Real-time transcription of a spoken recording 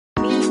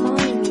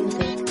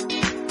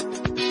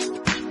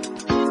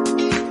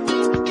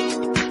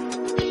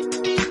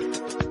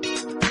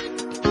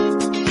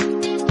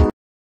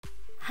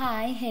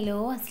Hello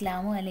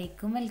അസ്സാമു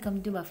അലൈക്കും welcome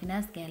to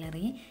ബഫിനാസ്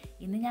gallery.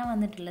 ഇന്ന് ഞാൻ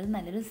വന്നിട്ടുള്ളത്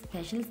നല്ലൊരു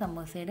സ്പെഷ്യൽ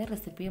സമോസയുടെ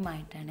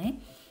റെസിപ്പിയുമായിട്ടാണ്.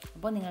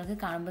 അപ്പോൾ നിങ്ങൾക്ക്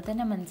കാണുമ്പോൾ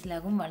തന്നെ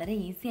മനസ്സിലാകും വളരെ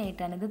ഈസി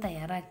ആയിട്ടാണ് ഇത്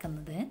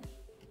തയ്യാറാക്കുന്നത്.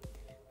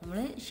 നമ്മൾ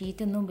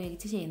ഷീറ്റൊന്നും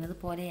ഉപയോഗിച്ച് ചെയ്യുന്നത്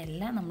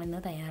പോലെയല്ല നമ്മളിന്ന്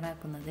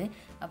തയ്യാറാക്കുന്നത്.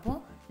 അപ്പോൾ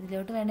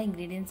ഇതിലോട്ട് വേണ്ട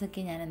ഇൻഗ്രീഡിയൻസ്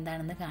ഒക്കെ ഞാൻ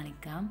എന്താണെന്ന്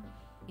കാണിക്കാം.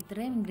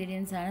 ഇത്രയും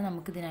ഇൻഗ്രീഡിയൻസാണ്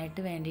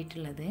നമുക്കിതിനായിട്ട്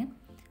വേണ്ടിയിട്ടുള്ളത്.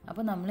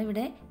 അപ്പോൾ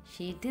നമ്മളിവിടെ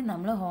ഷീറ്റ്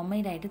നമ്മൾ ഹോം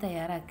മെയ്ഡായിട്ട്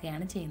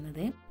തയ്യാറാക്കുകയാണ്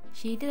ചെയ്യുന്നത്.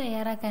 ഷീറ്റ്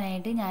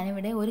തയ്യാറാക്കാനായിട്ട്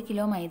ഞാനിവിടെ 1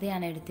 കിലോ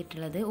മൈദയാണ്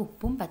എടുത്തിട്ടുള്ളത്.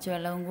 ഉപ്പും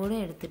പച്ചവെള്ളവും കൂടി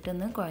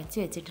എടുത്തിട്ടൊന്ന് കുഴച്ച്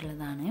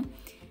വെച്ചിട്ടുള്ളതാണ്.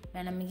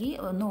 വേണമെങ്കിൽ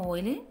ഒന്ന്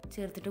ഓയിൽ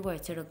ചേർത്തിട്ട്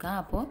കുഴച്ചെടുക്കാം.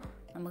 അപ്പോൾ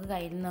നമുക്ക്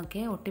കയ്യിൽ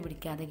നിന്നൊക്കെ ഒട്ടി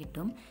പിടിക്കാതെ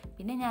കിട്ടും.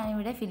 പിന്നെ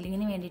ഞാനിവിടെ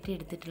ഫില്ലിങ്ങിന് വേണ്ടിയിട്ട്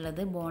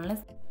എടുത്തിട്ടുള്ളത്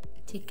ബോൺലെസ്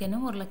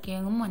ചിക്കനും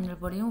ഉരുളക്കിഴങ്ങും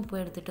മഞ്ഞൾപ്പൊടിയും ഉപ്പും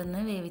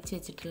എടുത്തിട്ടൊന്ന് വേവിച്ച്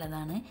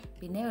വെച്ചിട്ടുള്ളതാണ്.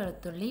 പിന്നെ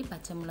വെളുത്തുള്ളി,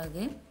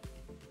 പച്ചമുളക്,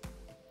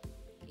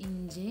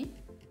 ഇഞ്ചി,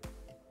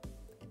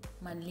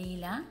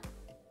 മല്ലിയില,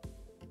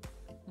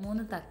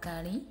 3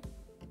 തക്കാളി,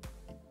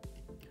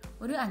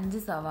 ഒരു 5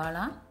 സവാള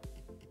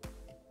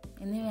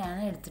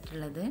എന്നിവയാണ്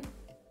എടുത്തിട്ടുള്ളത്.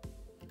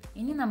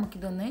 ഇനി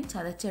നമുക്കിതൊന്ന്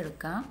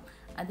ചതച്ചെടുക്കാം.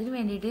 അതിന്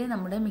വേണ്ടിയിട്ട്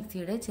നമ്മുടെ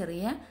മിക്സിയുടെ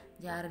ചെറിയ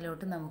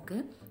ജാറിലോട്ട് നമുക്ക്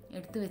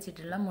എടുത്തു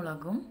വെച്ചിട്ടുള്ള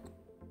മുളകും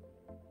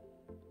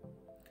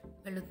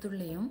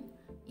വെളുത്തുള്ളിയും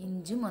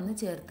ഇഞ്ചും ഒന്ന്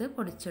ചേർത്ത്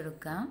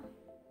പൊടിച്ചെടുക്കാം.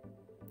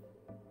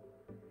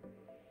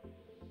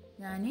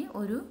 ഞാൻ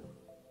ഒരു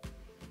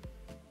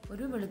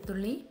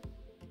വെളുത്തുള്ളി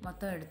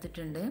മൊത്തം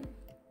എടുത്തിട്ടുണ്ട്.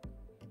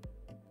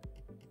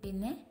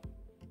 പിന്നെ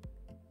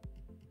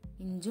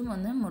ഇഞ്ചും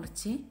ഒന്ന്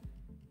മുറിച്ച്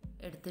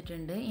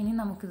എടുത്തിട്ടുണ്ട്. ഇനി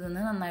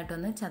നമുക്കിതൊന്ന്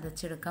നന്നായിട്ടൊന്ന്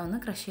ചതച്ചെടുക്കാം, ഒന്ന്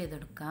ക്രഷ്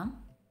ചെയ്തെടുക്കാം.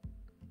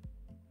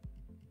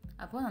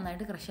 അപ്പോൾ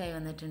നന്നായിട്ട് ക്രഷായി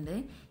വന്നിട്ടുണ്ട്.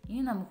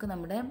 ഇനി നമുക്ക്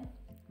നമ്മുടെ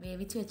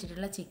വേവിച്ച്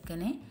വെച്ചിട്ടുള്ള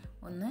ചിക്കന്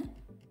ഒന്ന്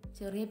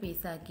ചെറിയ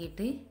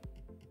പീസാക്കിയിട്ട്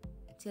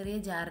ചെറിയ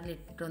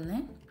ജാറിലിട്ടിട്ടൊന്ന്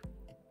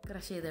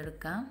ക്രഷ്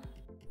ചെയ്തെടുക്കാം.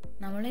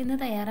 നമ്മൾ ഇന്ന്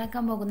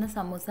തയ്യാറാക്കാൻ പോകുന്ന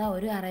സമൂസ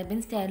ഒരു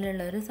അറേബ്യൻ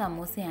സ്റ്റൈലിലുള്ള ഒരു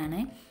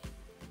സമൂസയാണ്.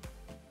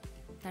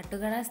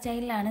 തട്ടുകട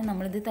സ്റ്റൈലിലാണ്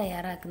നമ്മളിത്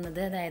തയ്യാറാക്കുന്നത്.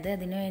 അതായത്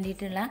അതിന്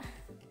വേണ്ടിയിട്ടുള്ള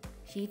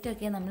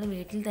ഷീറ്റൊക്കെ നമ്മൾ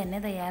വീട്ടിൽ തന്നെ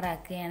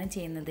തയ്യാറാക്കുകയാണ്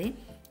ചെയ്യുന്നത്.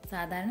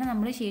 സാധാരണ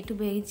നമ്മൾ ഷീറ്റ്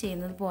ഉപയോഗിച്ച്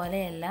ചെയ്യുന്നത്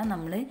പോലെയല്ല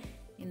നമ്മൾ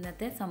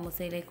ഇന്നത്തെ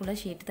സമൂസയിലേക്കുള്ള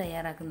ഷീറ്റ്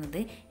തയ്യാറാക്കുന്നത്.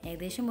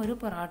 ഏകദേശം ഒരു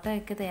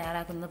പൊറോട്ടയൊക്കെ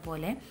തയ്യാറാക്കുന്നത്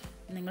പോലെ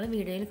നിങ്ങൾ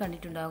വീഡിയോയിൽ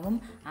കണ്ടിട്ടുണ്ടാകും.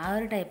 ആ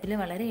ഒരു ടൈപ്പിൽ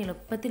വളരെ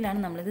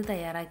എളുപ്പത്തിലാണ് നമ്മളിത്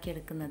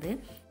തയ്യാറാക്കിയെടുക്കുന്നത്.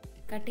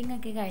 കട്ടിംഗ്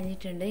ഒക്കെ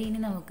കഴിഞ്ഞിട്ടുണ്ട്.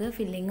 ഇനി നമുക്ക്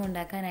ഫില്ലിംഗ്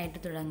ഉണ്ടാക്കാനായിട്ട്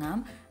തുടങ്ങാം.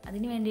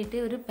 അതിന് വേണ്ടിയിട്ട്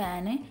ഒരു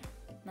പാന്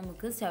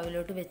നമുക്ക്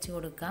സ്റ്റൗവിലോട്ട് വെച്ച്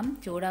കൊടുക്കാം.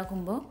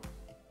 ചൂടാക്കുമ്പോൾ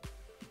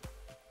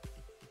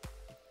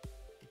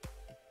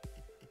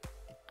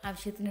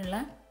ആവശ്യത്തിനുള്ള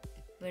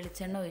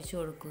വെളിച്ചെണ്ണ ഒഴിച്ചു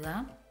കൊടുക്കുക.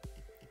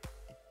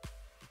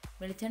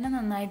 വെളിച്ചെണ്ണ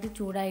നന്നായിട്ട്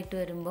ചൂടായിട്ട്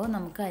വരുമ്പോൾ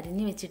നമുക്ക്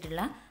അരിഞ്ഞു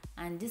വെച്ചിട്ടുള്ള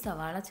 5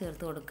 സവാള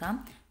ചേർത്ത് കൊടുക്കാം.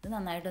 ഇത്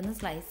നന്നായിട്ടൊന്ന്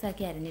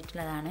സ്ലൈസാക്കി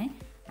അരിഞ്ഞിട്ടുള്ളതാണ്.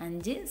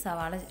 5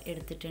 സവാള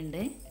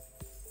എടുത്തിട്ടുണ്ട്.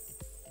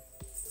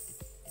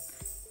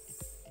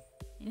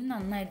 ഇനി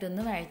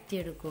നന്നായിട്ടൊന്ന്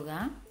വഴറ്റിയെടുക്കുക.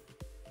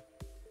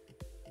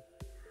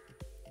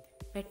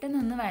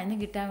 പെട്ടെന്നൊന്ന് വഴഞ്ഞു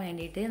കിട്ടാൻ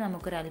വേണ്ടിയിട്ട്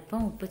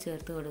നമുക്കൊരല്പം ഉപ്പ്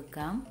ചേർത്ത്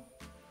കൊടുക്കാം.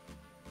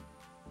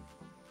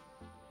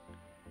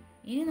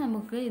 ഇനി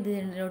നമുക്ക്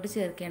ഇതിലോട്ട്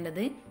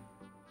ചേർക്കേണ്ടത്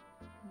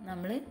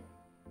നമ്മൾ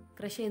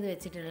ക്രഷ് ചെയ്ത്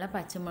വെച്ചിട്ടുള്ള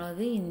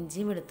പച്ചമുളക്,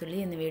 ഇഞ്ചി, വെളുത്തുള്ളി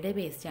എന്നിവയുടെ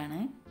പേസ്റ്റാണ്.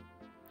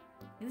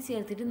 ഇത്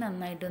ചേർത്തിട്ട്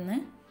നന്നായിട്ടൊന്ന്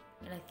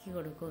ഇളക്കി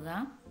കൊടുക്കുക.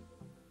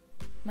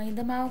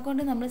 മൈദമാവ്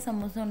കൊണ്ട് നമ്മൾ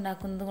സമൂസ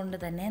ഉണ്ടാക്കുന്നത് കൊണ്ട്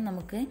തന്നെ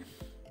നമുക്ക്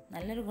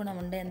നല്ലൊരു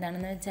ഗുണമുണ്ട്.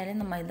 എന്താണെന്ന്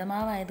വെച്ചാൽ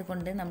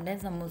മൈദമാവായതുകൊണ്ട് നമ്മുടെ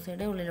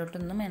സമൂസയുടെ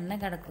ഉള്ളിലോട്ടൊന്നും എണ്ണ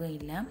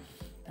കടക്കുകയില്ല.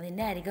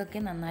 അതിൻ്റെ അരികൊക്കെ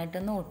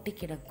നന്നായിട്ടൊന്ന്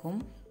ഒട്ടിക്കിടക്കും.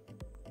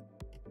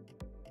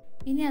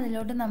 ഇനി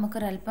അതിലോട്ട്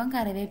നമുക്കൊരല്പം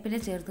കറിവേപ്പില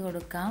ചേർത്ത്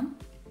കൊടുക്കാം.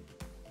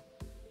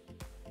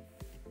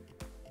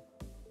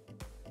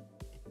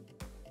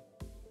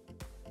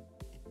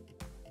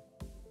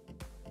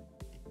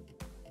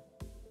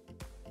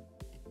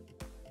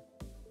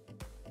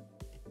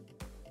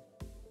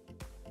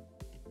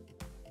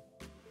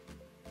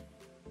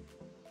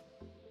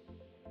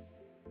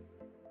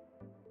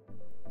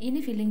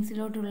 ഇനി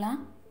ഫില്ലിങ്സിലോട്ടുള്ള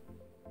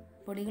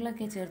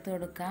പൊടികളൊക്കെ ചേർത്ത്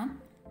കൊടുക്കാം.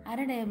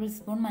 1/2 ടേബിൾ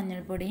സ്പൂൺ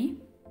മഞ്ഞൾപ്പൊടി,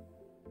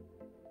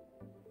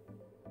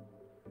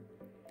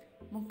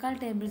 3/4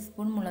 ടേബിൾ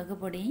സ്പൂൺ മുളക്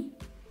പൊടി,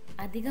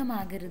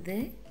 അധികമാകരുത്.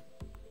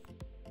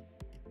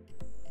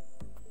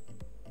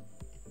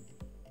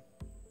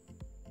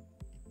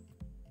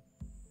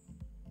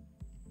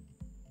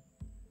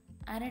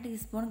 1/2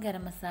 teaspoon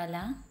garam masala,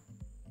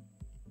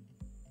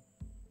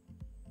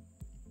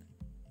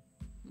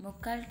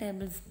 3/4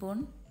 table spoon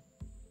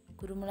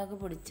കുരുമുളക്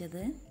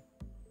പൊടിച്ചത്.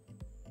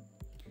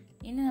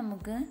 ഇനി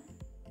നമുക്ക്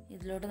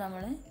ഇതിലോട്ട്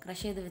നമ്മൾ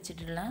ക്രഷ് ചെയ്ത്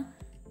വെച്ചിട്ടുള്ള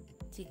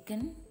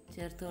ചിക്കൻ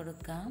ചേർത്ത്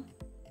കൊടുക്കാം.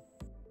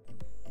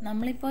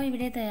 നമ്മളിപ്പോൾ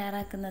ഇവിടെ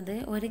തയ്യാറാക്കുന്നത്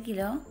 1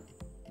 കിലോ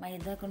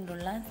മൈദ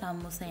കൊണ്ടുള്ള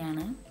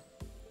സമൂസയാണ്.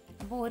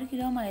 അപ്പോൾ 1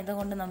 കിലോ മൈദ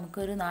കൊണ്ട്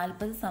നമുക്കൊരു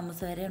 40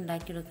 സമൂസ വരെ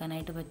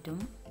ഉണ്ടാക്കിയെടുക്കാനായിട്ട് പറ്റും.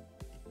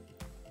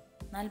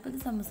 40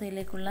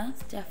 സമൂസയിലേക്കുള്ള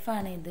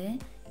സ്റ്റഫാണിത്.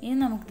 ഇനി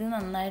നമുക്കിത്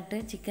നന്നായിട്ട്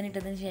ചിക്കൻ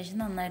ഇട്ടതിന് ശേഷം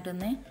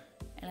നന്നായിട്ടൊന്ന്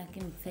ഇളക്കി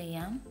മിക്സ്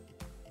ചെയ്യാം.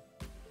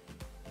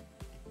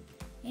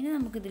 ഇനി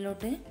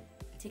നമുക്കിതിലോട്ട്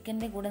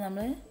ചിക്കൻ്റെ കൂടെ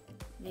നമ്മൾ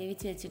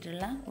വേവിച്ച്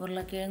വെച്ചിട്ടുള്ള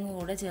ഉരുളക്കിഴങ്ങ്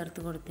കൂടെ ചേർത്ത്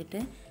കൊടുത്തിട്ട്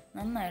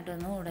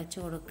നന്നായിട്ടൊന്ന് ഉടച്ചു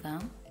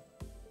കൊടുക്കാം.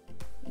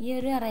 ഈ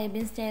ഒരു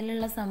അറേബ്യൻ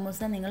സ്റ്റൈലിലുള്ള സമൂസ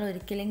നിങ്ങൾ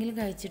ഒരിക്കലെങ്കിലും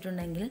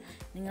കഴിച്ചിട്ടുണ്ടെങ്കിൽ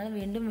നിങ്ങൾ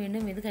വീണ്ടും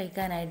വീണ്ടും ഇത്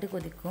കഴിക്കാനായിട്ട്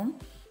കൊതിക്കും.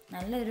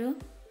 നല്ലൊരു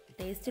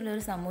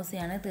ടേസ്റ്റുള്ളൊരു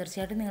സമൂസയാണ്.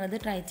 തീർച്ചയായിട്ടും നിങ്ങളിത്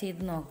ട്രൈ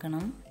ചെയ്ത്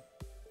നോക്കണം.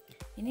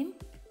 ഇനി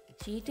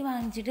ഷീറ്റ്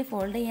വാങ്ങിച്ചിട്ട്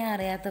ഫോൾഡ് ചെയ്യാൻ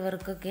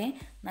അറിയാത്തവർക്കൊക്കെ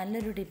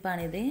നല്ലൊരു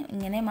ടിപ്പാണിത്.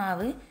 ഇങ്ങനെ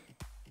മാവ്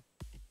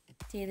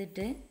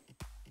ചെയ്തിട്ട്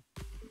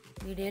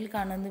വീഡിയോയിൽ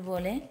കാണുന്നത്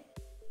പോലെ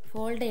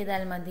ഫോൾഡ്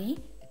ചെയ്താൽ മതി.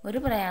 ഒരു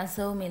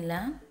പ്രയാസവുമില്ല,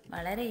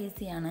 വളരെ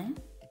ഈസിയാണ്.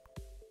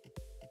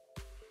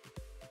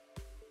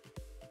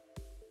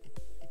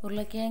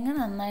 ഉരുളക്കിഴങ്ങ്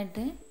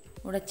നന്നായിട്ട്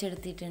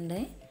ഉടച്ചെടുത്തിട്ടുണ്ട്.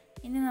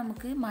 ഇനി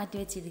നമുക്ക് മാറ്റി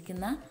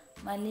വെച്ചിരിക്കുന്ന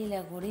മല്ലിയില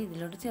കൂടി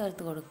ഇതിലോട്ട്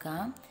ചേർത്ത്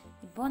കൊടുക്കാം.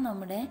 ഇപ്പോൾ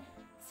നമ്മുടെ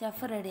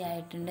സ്റ്റഫ് റെഡി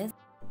ആയിട്ടുണ്ട്.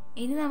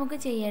 ഇനി നമുക്ക്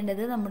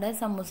ചെയ്യേണ്ടത് നമ്മുടെ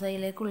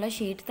സമൂസയിലേക്കുള്ള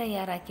ഷീറ്റ്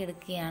തയ്യാറാക്കി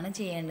എടുക്കുകയാണ്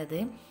ചെയ്യേണ്ടത്.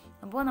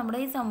 അപ്പോൾ നമ്മുടെ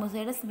ഈ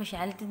സമൂസയുടെ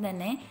സ്പെഷ്യാലിറ്റി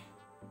തന്നെ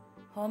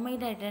ഹോം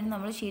മെയ്ഡ് ആയിട്ടാണ്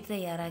നമ്മൾ ഷീറ്റ്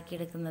തയ്യാറാക്കി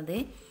എടുക്കുന്നത്.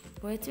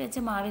 കുഴച്ച് വെച്ച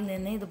മാവിൽ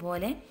നിന്ന്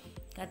ഇതുപോലെ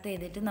കട്ട്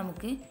ചെയ്തിട്ട്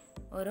നമുക്ക്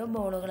ഓരോ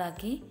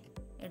ബോളുകളാക്കി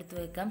എടുത്തു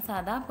വെക്കാം.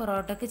 സാധാ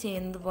പൊറോട്ടയ്ക്ക്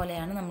ചെയ്യുന്നത്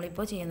പോലെയാണ്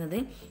നമ്മളിപ്പോൾ ചെയ്യുന്നത്.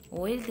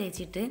 ഓയിൽ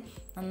തേച്ചിട്ട്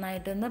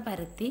നന്നായിട്ടൊന്ന്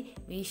പരത്തി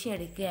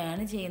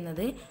വീശിയടിക്കുകയാണ്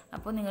ചെയ്യുന്നത്.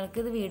 അപ്പോൾ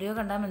നിങ്ങൾക്കിത് വീഡിയോ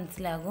കണ്ടാൽ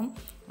മനസ്സിലാകും.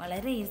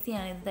 വളരെ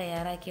ഈസിയാണ് ഇത്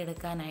തയ്യാറാക്കി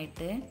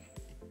എടുക്കാനായിട്ട്.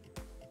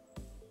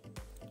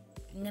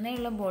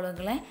 ഇങ്ങനെയുള്ള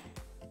ബോളുകളെ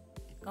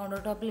കൗണ്ടർ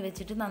ടോപ്പിൽ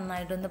വെച്ചിട്ട്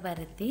നന്നായിട്ടൊന്ന്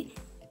പരത്തി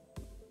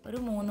ഒരു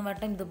 3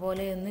 വട്ടം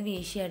ഇതുപോലെ ഒന്ന്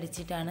വീശി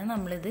അടിച്ചിട്ടാണ്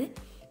നമ്മളിത്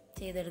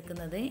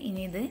ചെയ്തെടുക്കുന്നത്.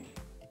 ഇനി ഇത്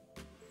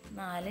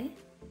 4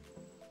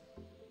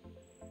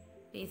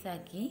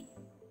 പീസാക്കി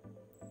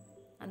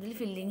അതിൽ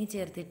ഫില്ലിങ്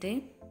ചേർത്തിട്ട്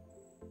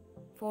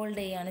ഫോൾഡ്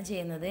ചെയ്യുകയാണ്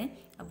ചെയ്യുന്നത്.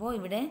 അപ്പോൾ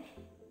ഇവിടെ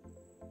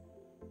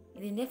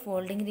ഇതിൻ്റെ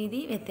ഫോൾഡിങ് രീതി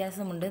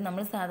വ്യത്യാസമുണ്ട്.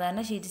 നമ്മൾ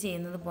സാധാരണ ഷീറ്റ്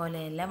ചെയ്യുന്നത്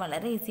പോലെയല്ല,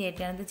 വളരെ ഈസി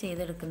ആയിട്ടാണ് ഇത്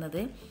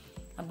ചെയ്തെടുക്കുന്നത്.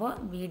 അപ്പോൾ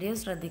വീഡിയോ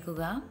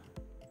ശ്രദ്ധിക്കുക.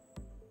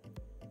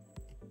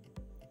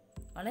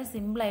 വളരെ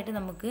സിമ്പിളായിട്ട്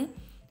നമുക്ക്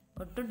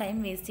ഒട്ടും ടൈം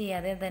വേസ്റ്റ്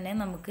ചെയ്യാതെ തന്നെ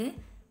നമുക്ക്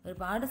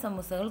ഒരുപാട്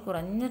സമൂസകൾ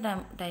കുറഞ്ഞ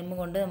ടൈം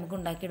കൊണ്ട് നമുക്ക്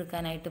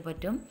ഉണ്ടാക്കിയെടുക്കാനായിട്ട്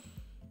പറ്റും.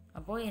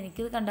 അപ്പോൾ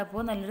എനിക്കിത്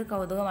കണ്ടപ്പോൾ നല്ലൊരു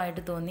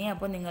കൗതുകമായിട്ട് തോന്നി.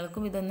 അപ്പോൾ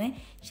നിങ്ങൾക്കും ഇതൊന്ന്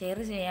ഷെയർ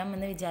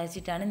ചെയ്യാമെന്ന്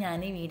വിചാരിച്ചിട്ടാണ് ഞാൻ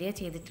ഈ വീഡിയോ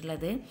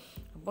ചെയ്തിട്ടുള്ളത്.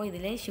 അപ്പോൾ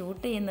ഇതിൽ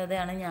ഷൂട്ട്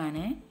ചെയ്യുന്നതാണ് ഞാൻ.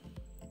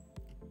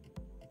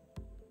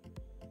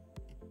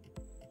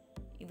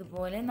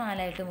 ഇതുപോലെ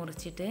 4ആയിട്ട്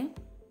മുറിച്ചിട്ട്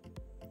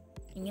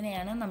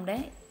ഇങ്ങനെയാണ് നമ്മുടെ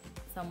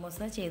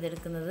സമൂസ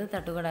ചെയ്തെടുക്കുന്നത്,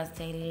 തട്ടുകട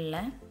സ്റ്റൈലിലുള്ള.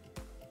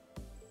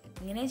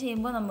 ഇങ്ങനെ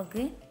ചെയ്യുമ്പോൾ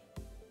നമുക്ക്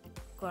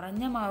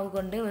കുറഞ്ഞ മാവ്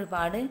കൊണ്ട്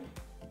ഒരുപാട്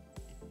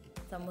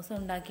സമൂസ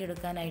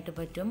ഉണ്ടാക്കിയെടുക്കാനായിട്ട്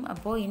പറ്റും.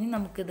 അപ്പോൾ ഇനി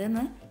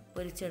നമുക്കിതൊന്ന്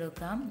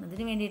പൊരിച്ചെടുക്കാം.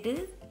 അതിന് വേണ്ടിയിട്ട്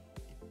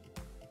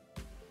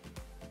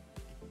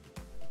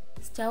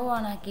സ്റ്റൗ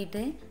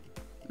ഓണാക്കിയിട്ട്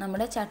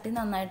നമ്മുടെ ചട്ടി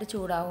നന്നായിട്ട്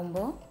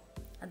ചൂടാവുമ്പോൾ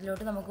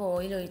അതിലോട്ട് നമുക്ക്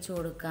ഓയിൽ ഒഴിച്ച്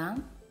കൊടുക്കാം.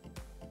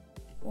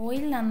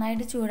 ഓയിൽ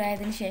നന്നായിട്ട്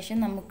ചൂടായതിന് ശേഷം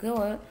നമുക്ക്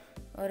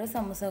ഓരോ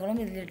സമൂസകളും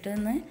ഇതിലിട്ട്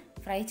ഒന്ന്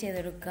ഫ്രൈ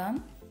ചെയ്തെടുക്കാം.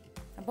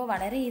 അപ്പോൾ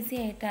വളരെ ഈസി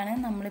ആയിട്ടാണ്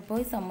നമ്മളിപ്പോൾ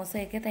ഈ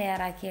സമൂസയൊക്കെ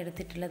തയ്യാറാക്കി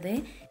എടുത്തിട്ടുള്ളത്.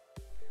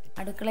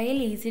 അടുക്കളയിൽ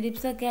ഈസി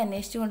ടിപ്സൊക്കെ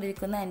അന്വേഷിച്ചു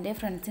കൊണ്ടിരിക്കുന്ന എൻ്റെ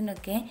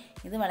ഫ്രണ്ട്സിനൊക്കെ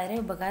ഇത് വളരെ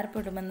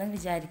ഉപകാരപ്പെടുമെന്ന്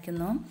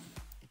വിചാരിക്കുന്നു.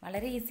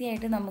 വളരെ ഈസി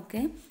ആയിട്ട് നമുക്ക്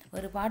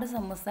ഒരുപാട്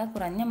സമൂസ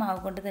കുറഞ്ഞ മാവ്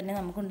കൊണ്ട് തന്നെ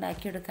നമുക്ക്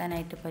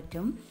ഉണ്ടാക്കിയെടുക്കാനായിട്ട്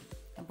പറ്റും.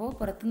 അപ്പോൾ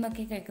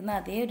പുറത്തുനിന്നൊക്കെ കഴിക്കുന്ന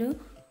അതേ ഒരു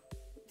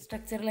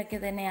സ്ട്രക്ചറിലൊക്കെ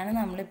തന്നെയാണ്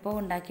നമ്മളിപ്പോൾ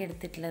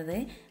ഉണ്ടാക്കിയെടുത്തിട്ടുള്ളത്.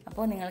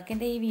 അപ്പോൾ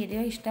നിങ്ങൾക്കെൻ്റെ ഈ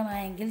വീഡിയോ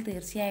ഇഷ്ടമായെങ്കിൽ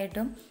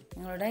തീർച്ചയായിട്ടും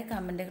നിങ്ങളുടെ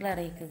കമൻറ്റുകൾ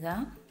അറിയിക്കുക.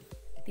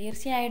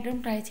 തീർച്ചയായിട്ടും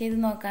ട്രൈ ചെയ്ത്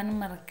നോക്കാനും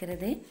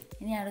മറക്കരുത്.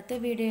 ഇനി അടുത്ത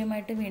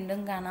വീഡിയോയുമായിട്ട്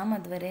വീണ്ടും കാണാം.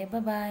 അതുവരെ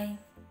ബൈ.